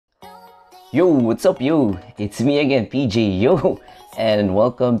Yo, what's up, yo? It's me again, PJ, yo, and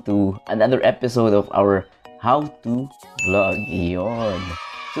welcome to another episode of our How to Vlog. Yon.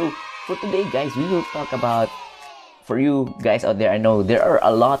 So, for today, guys, we will talk about, for you guys out there, I know there are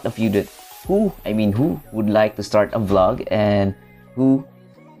a lot of you who would like to start a vlog and who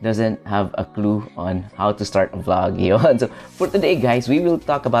doesn't have a clue on how to start a vlog. Yon. So, for today, guys, we will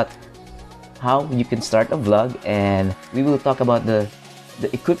talk about how you can start a vlog, and we will talk about the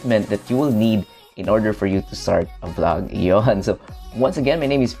equipment that you will need in order for you to start a vlog. Yon. So once again, my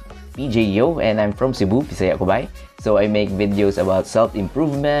name is PJ Yo and I'm from Cebu, Bisaya ko bay. So I make videos about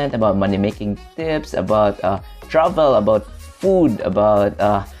self-improvement, about money-making tips, about travel, about food, about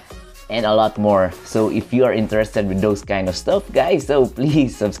and a lot more. So if you are interested with those kind of stuff, guys, so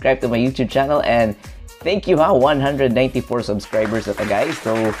please subscribe to my YouTube channel. And thank you, 194 subscribers ata, guys.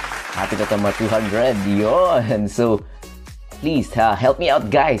 So happy na tama 200. Yon. So please help me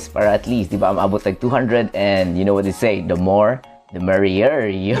out, guys, para at least, di ba, maabot tag 200, and you know what they say, the more the merrier.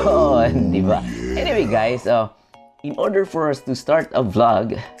 Yon, di ba? Anyway, guys, in order for us to start a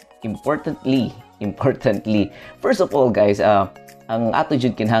vlog, importantly, first of all, guys, ang ato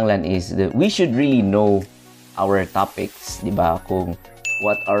jud kinahanglan is that we should really know our topics, di ba, kung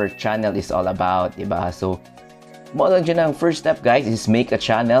what our channel is all about, di ba? So mo lang dyan ang first step, guys, is make a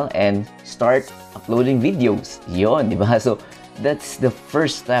channel and start uploading videos. Yon, di ba? So that's the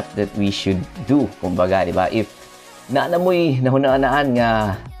first step that we should do, kumbaga, di ba? If naanamoy nahunaan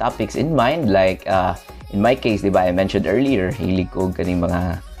nga topics in mind, like in my case, di ba, I mentioned earlier, hilig ko kaning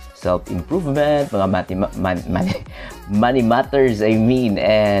mga self-improvement, mga money matters, and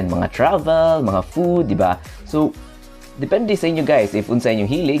mga travel, mga food, di ba? So depende sa inyo, guys, if unsa inyong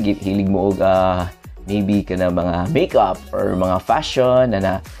hilig mo og maybe ka na mga makeup or mga fashion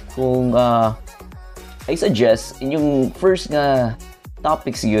na kung I suggest inyong first nga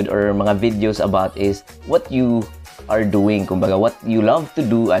topics yun or mga videos about is what you are doing, kumbaga what you love to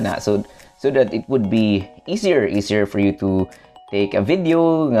do, ana, so that it would be easier for you to take a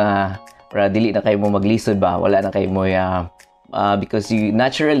video nga para dili na kayo mo maglisod ba, wala na kayo mo because you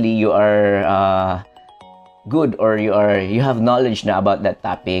naturally you are good, or you have knowledge na about that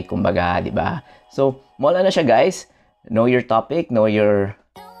topic, kumbaga, di ba? So, mula na siya, guys. Know your topic, know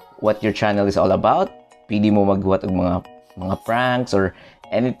what your channel is all about. Pwede mo magbuhat og mga pranks or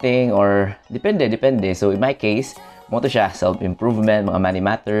anything, or depende. So, in my case, mo to siya self-improvement, mga money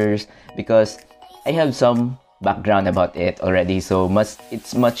matters, because I have some background about it already. So,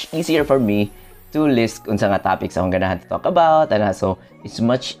 it's much easier for me to list unsa nga topics akong ganahan to talk about, ana. So it's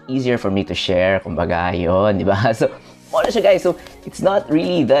much easier for me to share, kumbaga, yon, di ba? So wala siya, guys. So it's not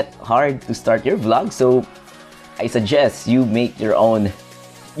really that hard to start your vlog. So I suggest you make your own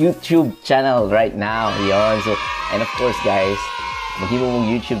YouTube channel right now, yon. So, and of course, guys, mag-himo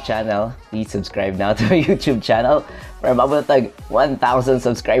mong YouTube channel, please subscribe now to my YouTube channel para mabot tag 1,000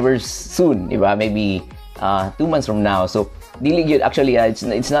 subscribers soon, di ba? Maybe 2 months from now. So dili yun, actually,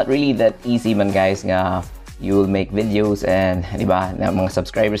 it's not really that easy, man, guys, nga you will make videos and, di ba, na mga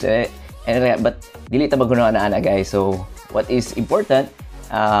subscribers, but dili ta magunahan na, guys. So what is important,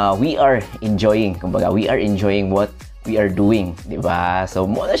 we are enjoying, kumbaga, we are enjoying what we are doing, di ba? So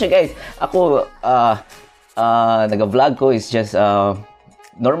muna siya, guys. Ako, naga-vlog ko is just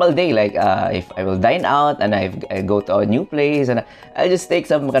normal day, like if I will dine out and I go to a new place, and I just take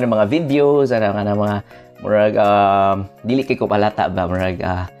some kind of mga videos and mga murag dili kay ko palata ba, murag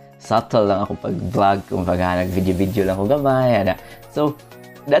subtle lang ako pag-vlog, kumbaga, nag-video lang ako gamay, ana. So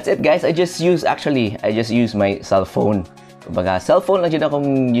that's it, guys. I just use my cell phone, kumbaga, cellphone lang jud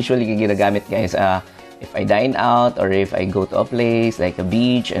akong usually ginagamit, guys. If I dine out or if I go to a place like a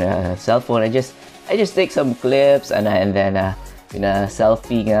beach, cell phone, I just take some clips, and then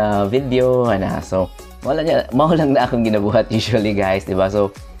selfie nga video, ana. So mao lang na akong ginabuhat usually, guys, di ba? So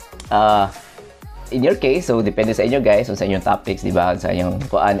in your case, so depende sa inyo, guys, sa inyong topics, di ba, sa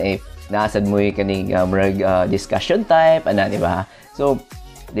inyong kuan, if nasad mo kaning discussion type, ana, di ba? So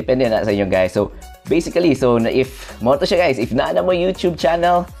depende na sa inyo, guys. So basically, so if mo to siya, guys, if naana mo YouTube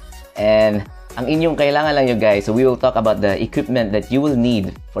channel and ang inyong kailangan lang nyo, guys, so we will talk about the equipment that you will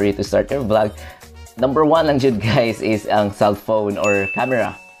need for you to start your vlog. Number 1 lang jud, guys, is ang cell phone or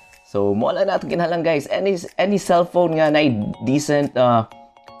camera. So mo lang natin kinahanglan, guys, any cell phone nga na decent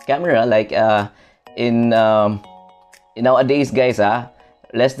camera, like in nowadays, guys,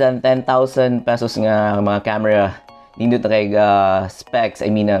 less than 10,000 pesos nga mga camera nindot na kay specs.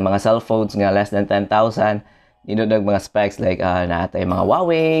 I mean, mga cell phones nga less than 10,000 nindot na mga specs, like naatay mga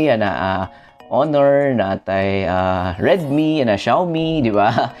Huawei, Honor, naatay Redmi, Xiaomi, di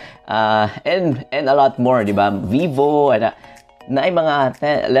ba? And a lot more, di ba? Vivo, na ay mga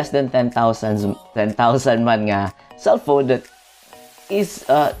less than 10,000 man nga cellphone that is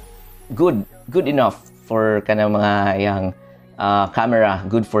good enough for kanang mga yang camera,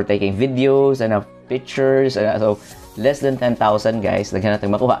 good for taking videos and pictures, so less than 10,000 guys, daghan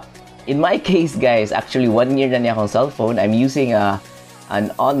natin makuha. In my case guys, actually 1 year na niya akong cellphone. I'm using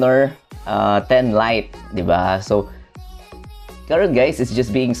an Honor 10 Lite, diba? So current guys, it's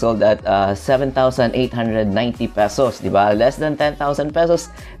just being sold at 7,890 pesos, diba? Less than 10,000 pesos.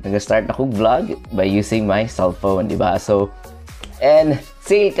 Nag-start akong vlog by using my cellphone, diba? So, and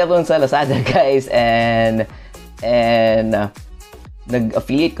sale ka sa Lazada guys, and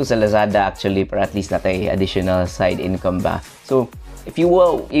nag-affiliate ko sa Lazada actually para at least natay additional side income ba. So, if you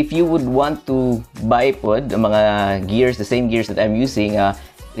would want to buy pod the mga gears, the same gears that I'm using,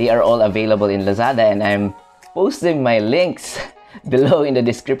 they are all available in Lazada, and I'm posting my links below in the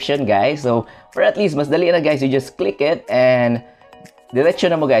description guys. So for at least mas dali na guys, you just click it and diretso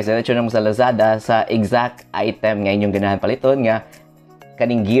na mo guys, diretso na mo sa Lazada sa exact item nga inyong ganahan paliton nga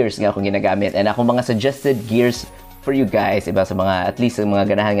kaning gears nga akong ginagamit, and akong mga suggested gears for you guys, iba sa mga at least sa mga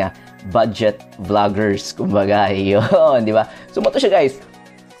ganahan nga budget vloggers kumbaga, yun, di ba? So mo to siya guys.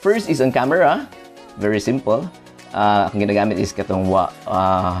 First is ang camera, very simple. Akong ginagamit is katong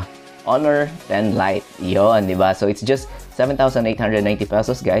Honor 10 Lite, yun, di ba? So it's just 7,890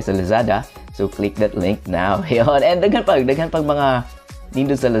 pesos guys sa Lazada. So click that link now. Yun. And daghan pag mga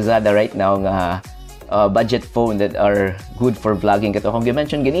nindot sa Lazada right now nga budget phone that are good for vlogging. Kato akong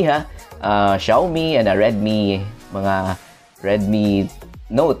gi-mention ganiha, Xiaomi and a Redmi, mga Redmi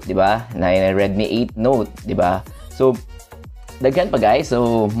Note, di ba? Na Redmi 8 Note, di ba? So daghan pa guys.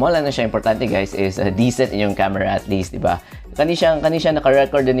 So mo lang na siya importante guys is decent inyong camera at least, di ba? Kani siya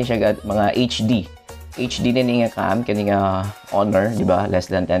naka-record din siya mga HD na niya cam, kani nga Honor, di ba? Less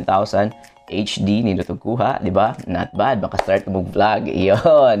than 10,000 HD nindot og kuha, di ba? Not bad, baka start mo vlog.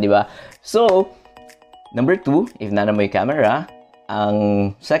 Iyon, di ba? So, number 2, if na mo yung camera,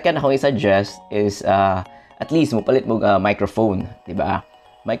 ang second akong i-suggest is at least mo palit mo microphone, di ba?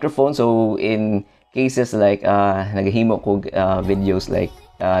 Microphone, so in cases like naghimo ko videos like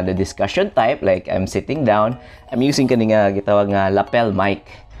the discussion type, like I'm sitting down, I'm using kani nga gitawag nga lapel mic.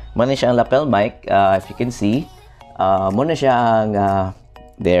 Muna siya ang lapel mic, if you can see. Muna siya ang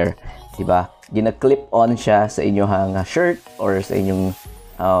there, diba? Gina-clip on siya sa inyong shirt or sa inyong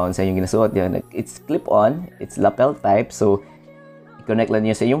ginasuot. It's clip on, it's lapel type, so i-connect lang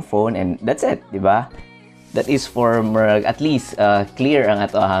niyo sa inyong phone and that's it, diba? That is for at least clear ang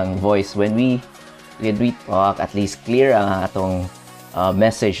atong voice when we talk, at least clear ang atong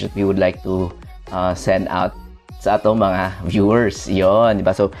message that we would like to send out sa atong mga viewers. Yon, diba?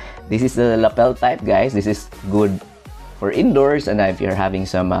 So this is the lapel type guys. This is good for indoors, and if you're having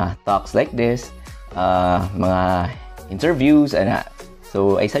some talks like this, mga interviews, and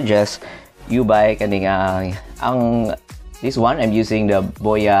so I suggest you buy kaning this one. I'm using the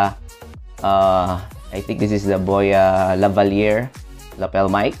BOYA, I think this is the BOYA Lavalier lapel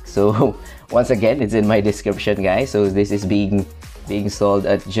mic. So once again, it's in my description guys. So this is being sold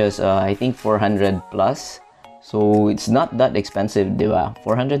at just I think 400 plus. So it's not that expensive, diba?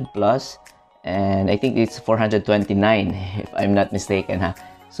 400 plus, and I think it's 429 if I'm not mistaken, ha.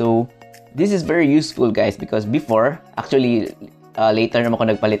 So this is very useful guys, because before, actually later naman ko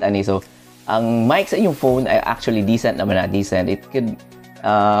nagpalit ani. So ang mic sa inyong phone ay actually decent naman na, decent. It could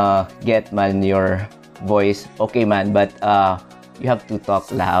get man your voice okay man, but you have to talk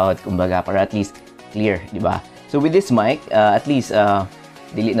loud kumbaga para at least clear, diba? So with this mic, at least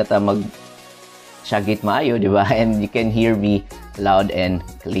dili na ta mag syagit maayo, di ba? And you can hear me loud and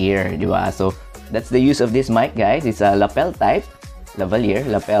clear, di ba? So that's the use of this mic guys. It's a lapel type, Lavalier,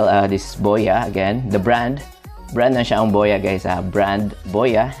 lapel. This is BOYA again. The brand na siya ang BOYA guys, brand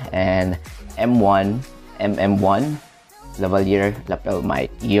BOYA, and M1 Lavalier lapel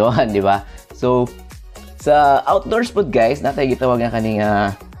mic. Yon, di ba? So sa outdoors pod guys, natay gitawag nga kaning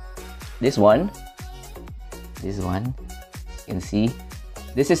this one, you can see.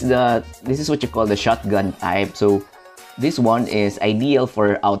 This is what you call the shotgun type. So this one is ideal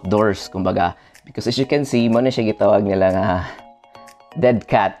for outdoors kumbaga, because as you can see, mo na siya gitawag nila nga dead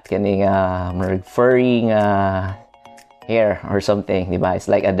cat, kaning furry hair or something, di ba? It's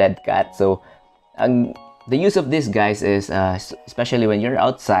like a dead cat. So the use of this guys is especially when you're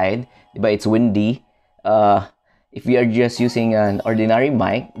outside, di ba? It's windy. If you are just using an ordinary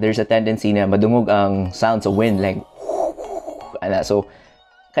mic, there's a tendency na madungog ang sound sa wind, like so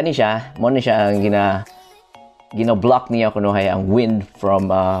kani siya, mo na siya ang gina-block niya kuno hay ang wind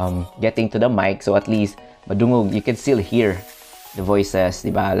from getting to the mic. So at least madungog, you can still hear the voices,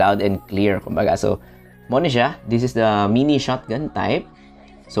 di ba? Loud and clear kumbaga. So mo na siya. This is the mini shotgun type.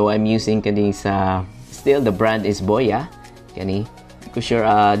 So I'm using kani sa, still the brand is BOYA. Kani, because sure,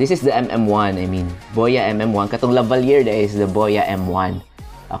 this is the MM1. I mean, BOYA MM1. Katong Lavalier there is the BOYA M1.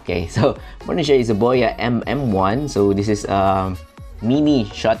 Okay, so mo na siya is a BOYA MM1. So this is mini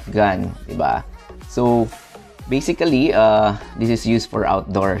shotgun, diba? So basically, this is used for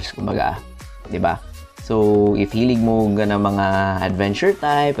outdoors, kumbaga, diba? So if hilig mo gana mga adventure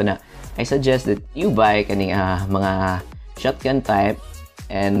type, I suggest that you buy kaning mga shotgun type.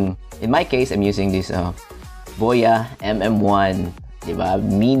 And in my case, I'm using this BOYA MM1, diba?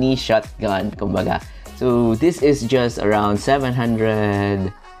 Mini shotgun, kumbaga. So this is just around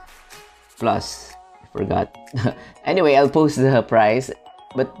 700 plus. I forgot. Anyway, I'll post the price.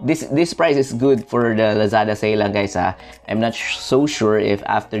 But this price is good for the Lazada sale lang, guys, ha. I'm not so sure if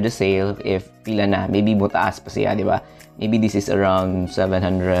after the sale, if pila na, maybe mutaas pa siya, diba? Maybe this is around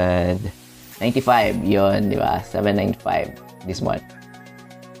 795, yon, diba? 795, this one.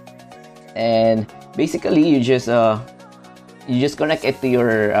 And basically, you just connect it to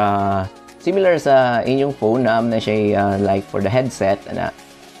your similar sa inyong phone na siya like for the headset na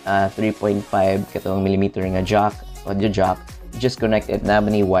 3.5 katong millimeter nga jack, audio jack. You just connect it na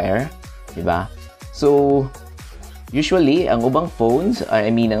ni wire, diba? So usually ang ubang phones,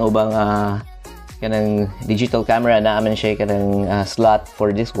 I mean ang ubang kanang digital camera na man siya kanang slot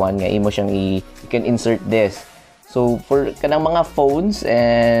for this one nga imo siyang you can insert this. So for kanang mga phones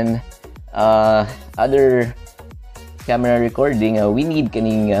and other camera recording, we need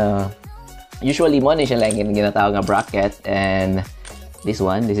kaning usually mo na siya lang ginatawag nga bracket, and this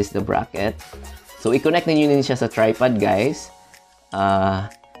is the bracket. So i-connect niyo din siya sa tripod, guys.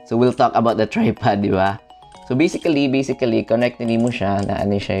 So we'll talk about the tripod, di ba? So basically connect niyo mo siya na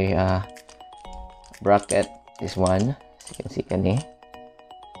ano siya bracket, this one. As you can see kani.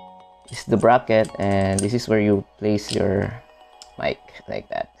 This is the bracket, and this is where you place your mic like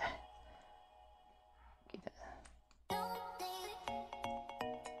that.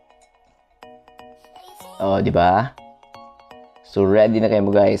 Oh, di ba? So ready na kayo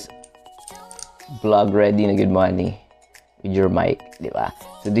mo, guys. Vlog ready na good money with your mic, di ba?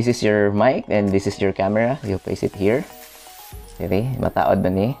 So this is your mic and this is your camera. You place it here. Okay, mataod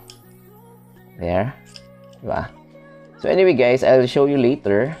ba ni? There. Di ba? So anyway, guys, I'll show you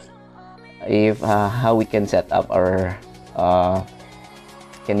later if how we can set up our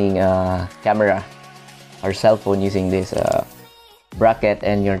kaning camera, our cell phone using this bracket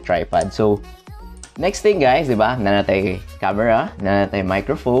and your tripod. So next thing, guys, diba? Nanatay camera, nanatay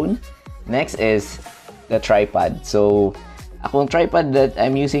microphone. Next is the tripod. So akong tripod that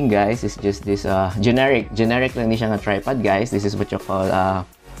I'm using, guys, is just this generic lang ni siya nga tripod, guys. This is what you call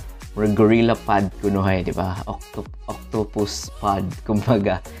gorilla pod kunuhay, diba? Octopus pod,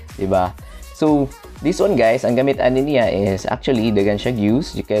 kumbaga, diba? So this one, guys, ang gamit ani niya is actually dagan siya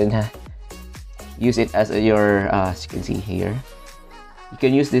use. You can use it as your as you can see here. You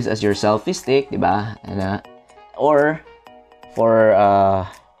can use this as your selfie stick, diba? Or for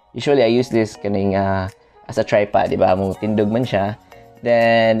usually I use this kaning as a tripod, diba? Mo tindog man siya.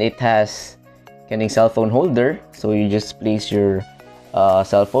 Then it has kaning cell phone holder, so you just place your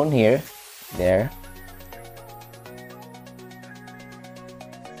cell phone here, there,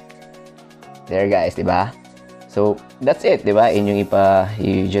 guys, diba? So that's it, diba?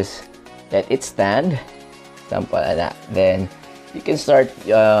 You just let it stand, example, then you can start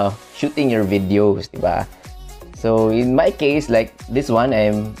shooting your videos, diba? So in my case, like this one,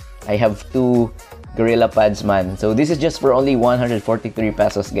 I have two gorilla pads, man. So this is just for only 143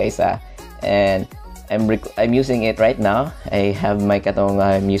 pesos, guys, and I'm using it right now. I have my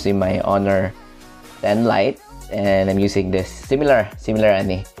I'm using my Honor 10 Lite, and I'm using this similar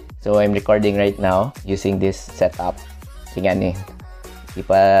ani. So I'm recording right now using this setup. Tingnan ni.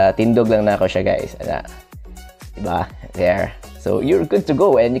 Ipa-tindog lang na ako siya, guys. Diba? There. So you're good to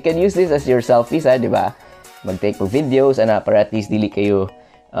go, and you can use this as your selfies, diba? Mag-take mo videos, para at least dili kayo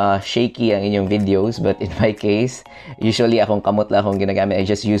shaky ang inyong videos. But in my case, usually akong kamot lang akong ginagamit. I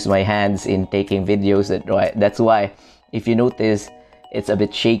just use my hands in taking videos. That's why, if you notice, it's a bit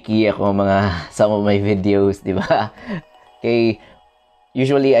shaky ako some of my videos, diba? Okay,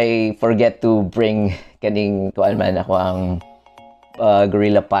 usually I forget to bring kaning tuan man ako ang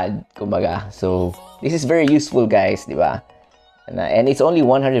gorilla pad, kumbaga. So this is very useful, guys, diba? And it's only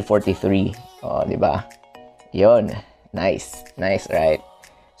 143. Oh, diba? Yon. Nice, right?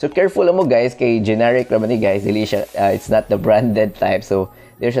 So careful mo, guys, kay generic naman ni, guys. Dili siya, it's not the branded type. So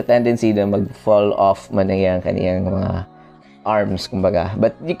there's a tendency na mag-fall off man ang kaniyang mga arms, kumbaga.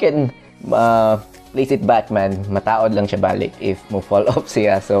 But you can place it back, man. Mataod lang siya balik if mo fall off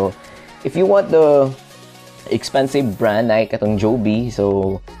siya. So if you want the expensive brand like katong Joby.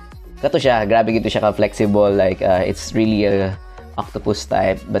 So kato siya, grabe gito siya ka flexible, like it's really a octopus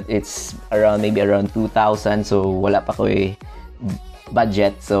type, but it's around maybe around 2,000. So wala pa ko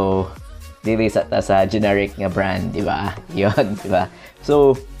budget, so dili sa generic nga brand, di ba? Yun, di ba?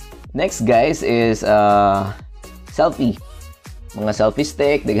 So next guys is selfie. Mga selfie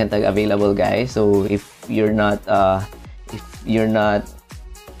stick, daghan tag available guys. So if dili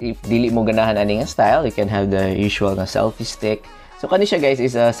mo ganahan ani nga style, you can have the usual na selfie stick. So kani siya guys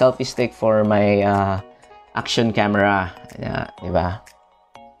is a selfie stick for my action camera. Yeah, di ba?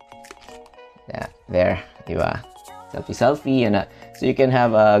 Yeah, there, di ba? Selfie and so you can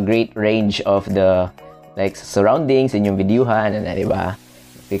have a great range of the like surroundings in yung videohan, and di ba?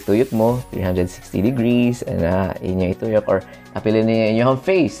 Tuyot mo 360 degrees and inyo ituyok, or apilin niyo yung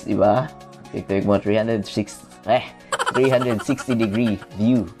face, di ba? Tuyot mo 360 degree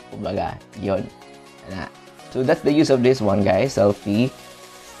view, kumbaga yon. So that's the use of this one guys, selfie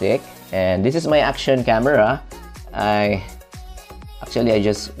stick. And this is my action camera. I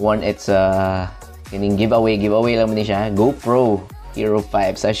just won its kining giveaway lang ni siya, GoPro Hero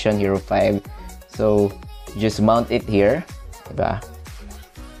 5 Session Hero 5. So just mount it here, diba?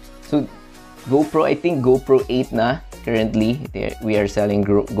 So GoPro, I think GoPro 8 na currently. We are selling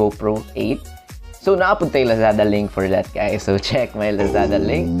GoPro 8. So naapod tayo Lazada link for that guys. So check my Lazada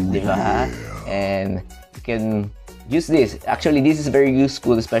link, diba? And you can use this. Actually, this is very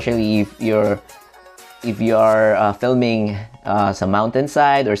useful, especially if you're filming sa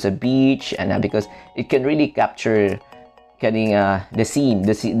mountainside or sa beach, and because it can really capture the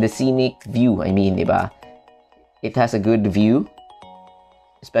scenic view. I mean, diba? It has a good view,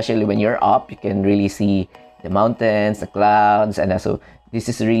 especially when you're up. You can really see the mountains, the clouds, and so this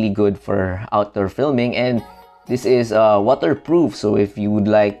is really good for outdoor filming. And this is waterproof. So if you would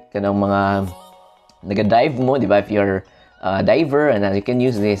like kanang mga nag-dive mo, diba? If you're a diver, and you can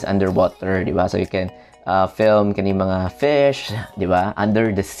use this underwater, diba? So you can film kani mga fish, diba?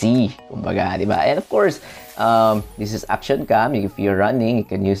 Under the sea, kumbaga, diba? And of course, this is action cam. If you're running, you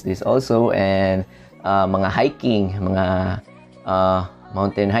can use this also. And mga hiking, mga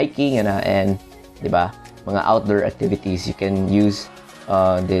mountain hiking, and diba? Mga outdoor activities, you can use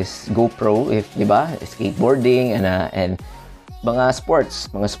this GoPro. If diba? Skateboarding and mga sports,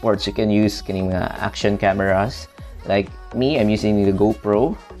 you can use kining mga action cameras. Like me, I'm using the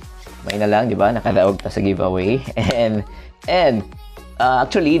GoPro. May na lang, di ba? Nakadaog ta sa giveaway. And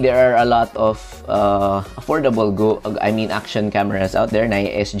actually, there are a lot of affordable action cameras out there. Na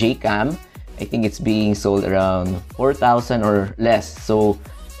SJ Cam, I think it's being sold around 4,000 or less. So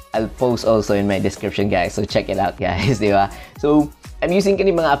I'll post also in my description, guys. So check it out, guys, di ba? So I'm using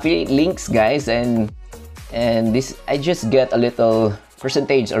kining mga affiliate links, guys, and this I just get a little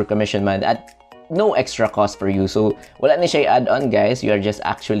percentage or commission man at no extra cost for you. So wala na siya add-on, guys. You are just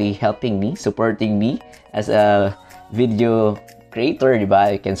actually helping me, supporting me as a video creator,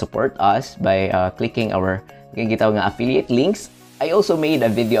 diba? You can support us by clicking our affiliate links. I also made a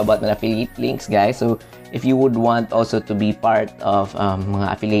video about my affiliate links, guys. So if you would want also to be part of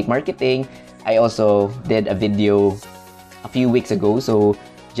mga affiliate marketing, I also did a video a few weeks ago. So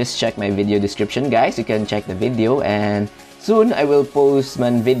just check my video description, guys. You can check the video, and soon I will post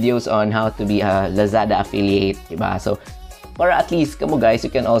videos on how to be a Lazada affiliate, diba? So para at least kamo guys,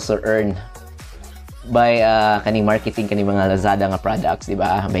 you can also earn by kaning marketing kaning mga Lazada nga products,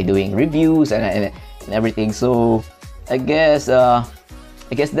 diba? By doing reviews and everything. So I guess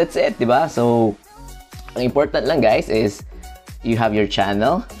that's it, diba? So ang important lang, guys, is you have your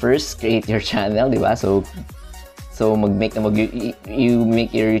channel. First, create your channel, diba? So you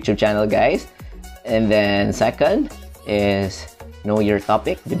make your YouTube channel, guys. And then second is know your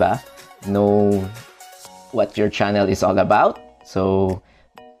topic, diba? Know what your channel is all about. So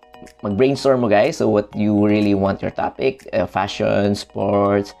mag-brainstorm mo, guys. So what you really want your topic, fashion,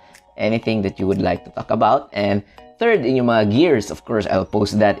 sports, anything that you would like to talk about. And third, in yung mga gears, of course, I'll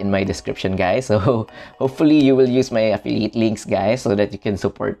post that in my description, guys. So hopefully you will use my affiliate links, guys, so that you can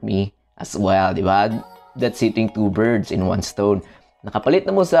support me as well, diba? That's hitting two birds in one stone. Nakapalit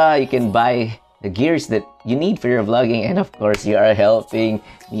na mo sa, you can buy the gears that you need for your vlogging, and of course, you are helping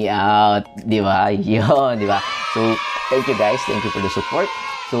me out, diba? Yon, diba? So, thank you, guys. Thank you for the support.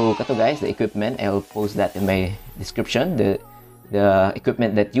 So, kato, guys, the equipment, I'll post that in my description. The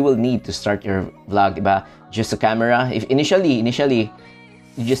equipment that you will need to start your vlog, diba? Just a camera. If initially,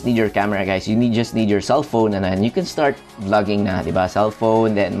 you just need your camera, guys. Just need your cell phone, and then you can start vlogging na, diba? Cell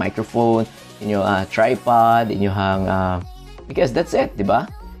phone, then microphone, tripod, because that's it, diba?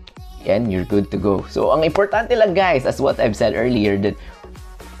 And you're good to go. So, ang importante lang, guys, as what I've said earlier, that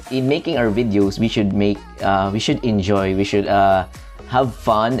in making our videos, we should enjoy, we should have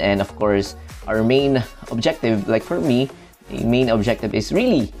fun, and of course, our main objective, like for me, the main objective is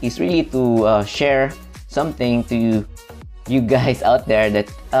really to share something to you guys out there that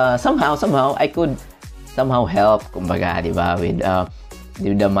somehow I could somehow help, kumbaga, di ba,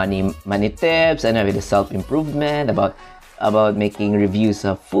 with the money tips, and with the self-improvement, about making reviews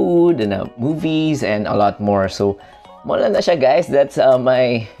of food and movies and a lot more. So mula na siya, guys. That's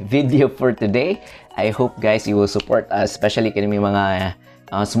my video for today. I hope, guys, you will support us, especially kami mga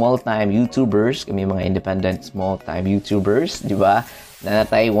small-time YouTubers, kami mga independent small-time YouTubers, di ba? Na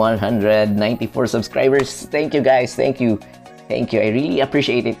natay 194 subscribers. Thank you, guys. Thank you. Thank you. I really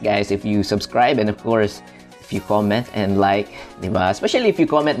appreciate it, guys, if you subscribe, and of course, if you comment and like, di ba? Especially if you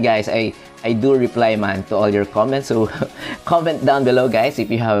comment, guys. I do reply, man, to all your comments. So comment down below, guys,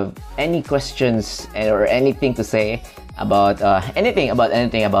 if you have any questions or anything to say about anything about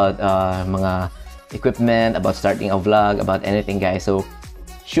mga equipment, about starting a vlog, about anything, guys. So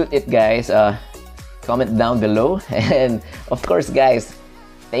shoot it, guys. Comment down below. And of course, guys,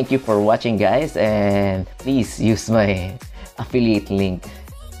 thank you for watching, guys, and please use my affiliate link.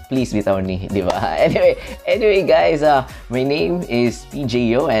 Please bitaw ni, di ba? Anyway, guys, my name is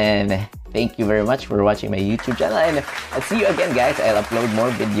PJO, and thank you very much for watching my YouTube channel, and I'll see you again, guys. I'll upload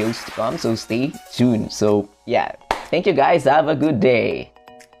more videos to come, so stay tuned. So yeah, thank you, guys. Have a good day.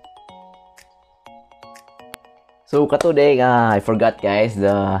 So today, I forgot, guys,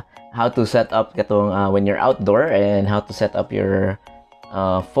 the how to set up katong when you're outdoor, and how to set up your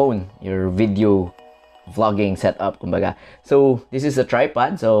phone, your video vlogging setup, kumbaga. So this is a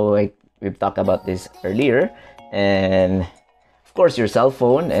tripod, so we've talked about this earlier, and of course your cell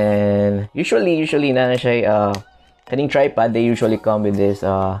phone, and usually na siya kaning tripod, they usually come with this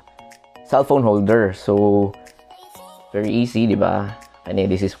cell phone holder. So very easy, di ba? Kani,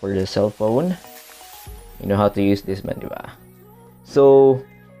 this is for the cell phone. You know how to use this, man, di ba? So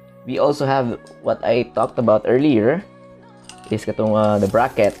we also have what I talked about earlier, is katong the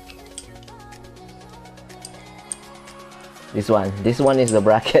bracket. This one is the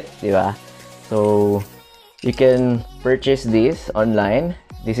bracket, di ba? So you can purchase this online.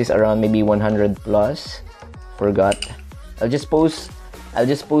 This is around maybe 100 plus. Forgot. I'll just post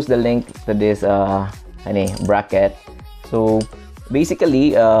the link to this bracket. So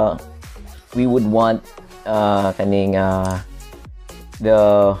basically, we would want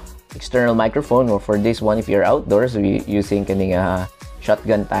the external microphone, or for this one, if you're outdoors, so using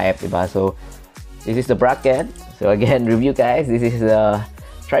shotgun type, di ba? So this is the bracket. So again, review, guys. This is the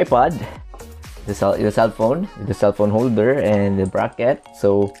tripod, the cell phone holder, and the bracket.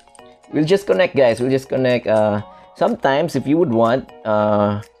 So we'll just connect, guys. We'll just connect. Sometimes, if you would want,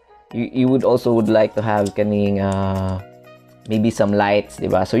 you would also like to have maybe some lights,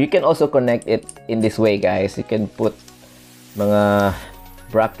 diba? So you can also connect it in this way, guys. You can put mga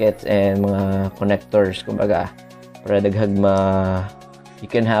brackets and mga connectors, kumbaga, para daghag you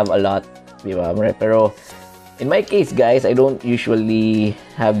can have a lot, diba? Pero in my case, guys, I don't usually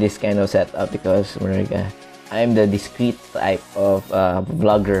have this kind of setup because I'm the discreet type of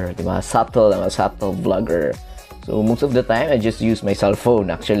vlogger, diba? I'm a subtle vlogger. So most of the time, I just use my cell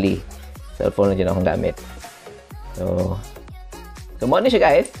phone, actually. Cell phone na dyan akong gamit. So muna siya,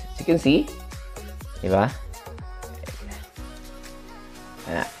 guys. As you can see, diba?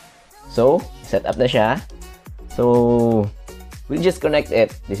 So set up na siya. So we'll just connect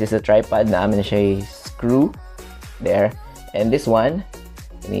it. This is a tripod na amin siya screw there, and this one,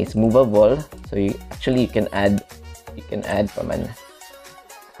 and it's movable, so you can add pa man,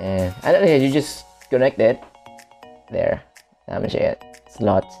 and I don't know, you just connect it there. Naman siya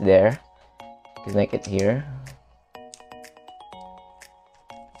slots there. Connect it here.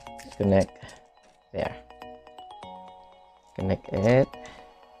 Connect there. Connect it,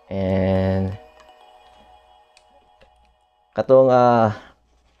 and katong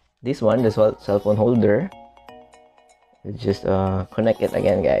this one, the cell phone holder. We'll just connect it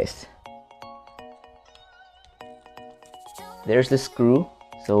again, guys. There's the screw.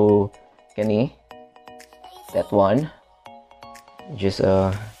 So that one, just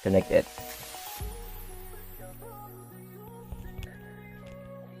connect it.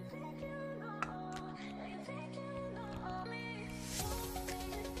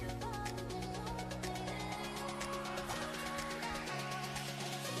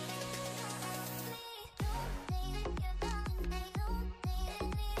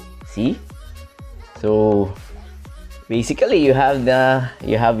 See? So basically, you have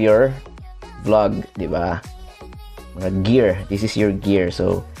your vlog, diba? Gear. This is your gear.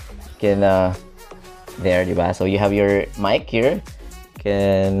 So you can there, diba? So you have your mic here. You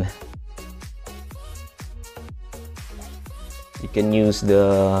can use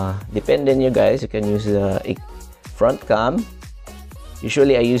the, depende on you guys, you can use the front cam.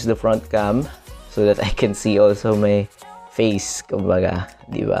 Usually I use the front cam so that I can see also my face, kumbaga,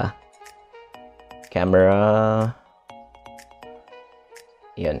 di ba? Camera,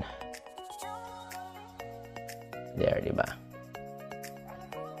 yun. There, di ba?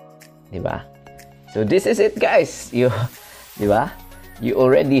 Di ba? So this is it, guys. You, di ba? You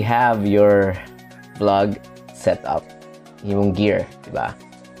already have your vlog set up, yung gear, di ba?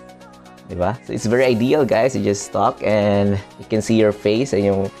 Diba? So it's very ideal, guys. You just talk and you can see your face and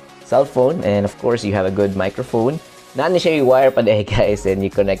your cell phone, and of course you have a good microphone. Not siya yung wire pa dahil, guys, and you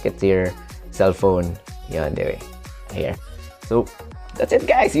connect it to your cell phone. Yun, there. Here. So that's it,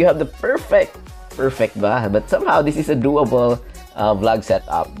 guys. You have the perfect ba? But somehow this is a doable vlog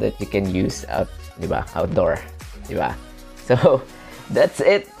setup that you can use diba? Outdoor, diba? So that's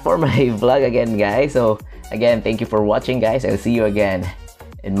it for my vlog again, guys. So again, thank you for watching, guys. I'll see you again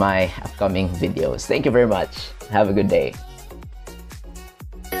in my upcoming videos. Thank you very much. Have a good day.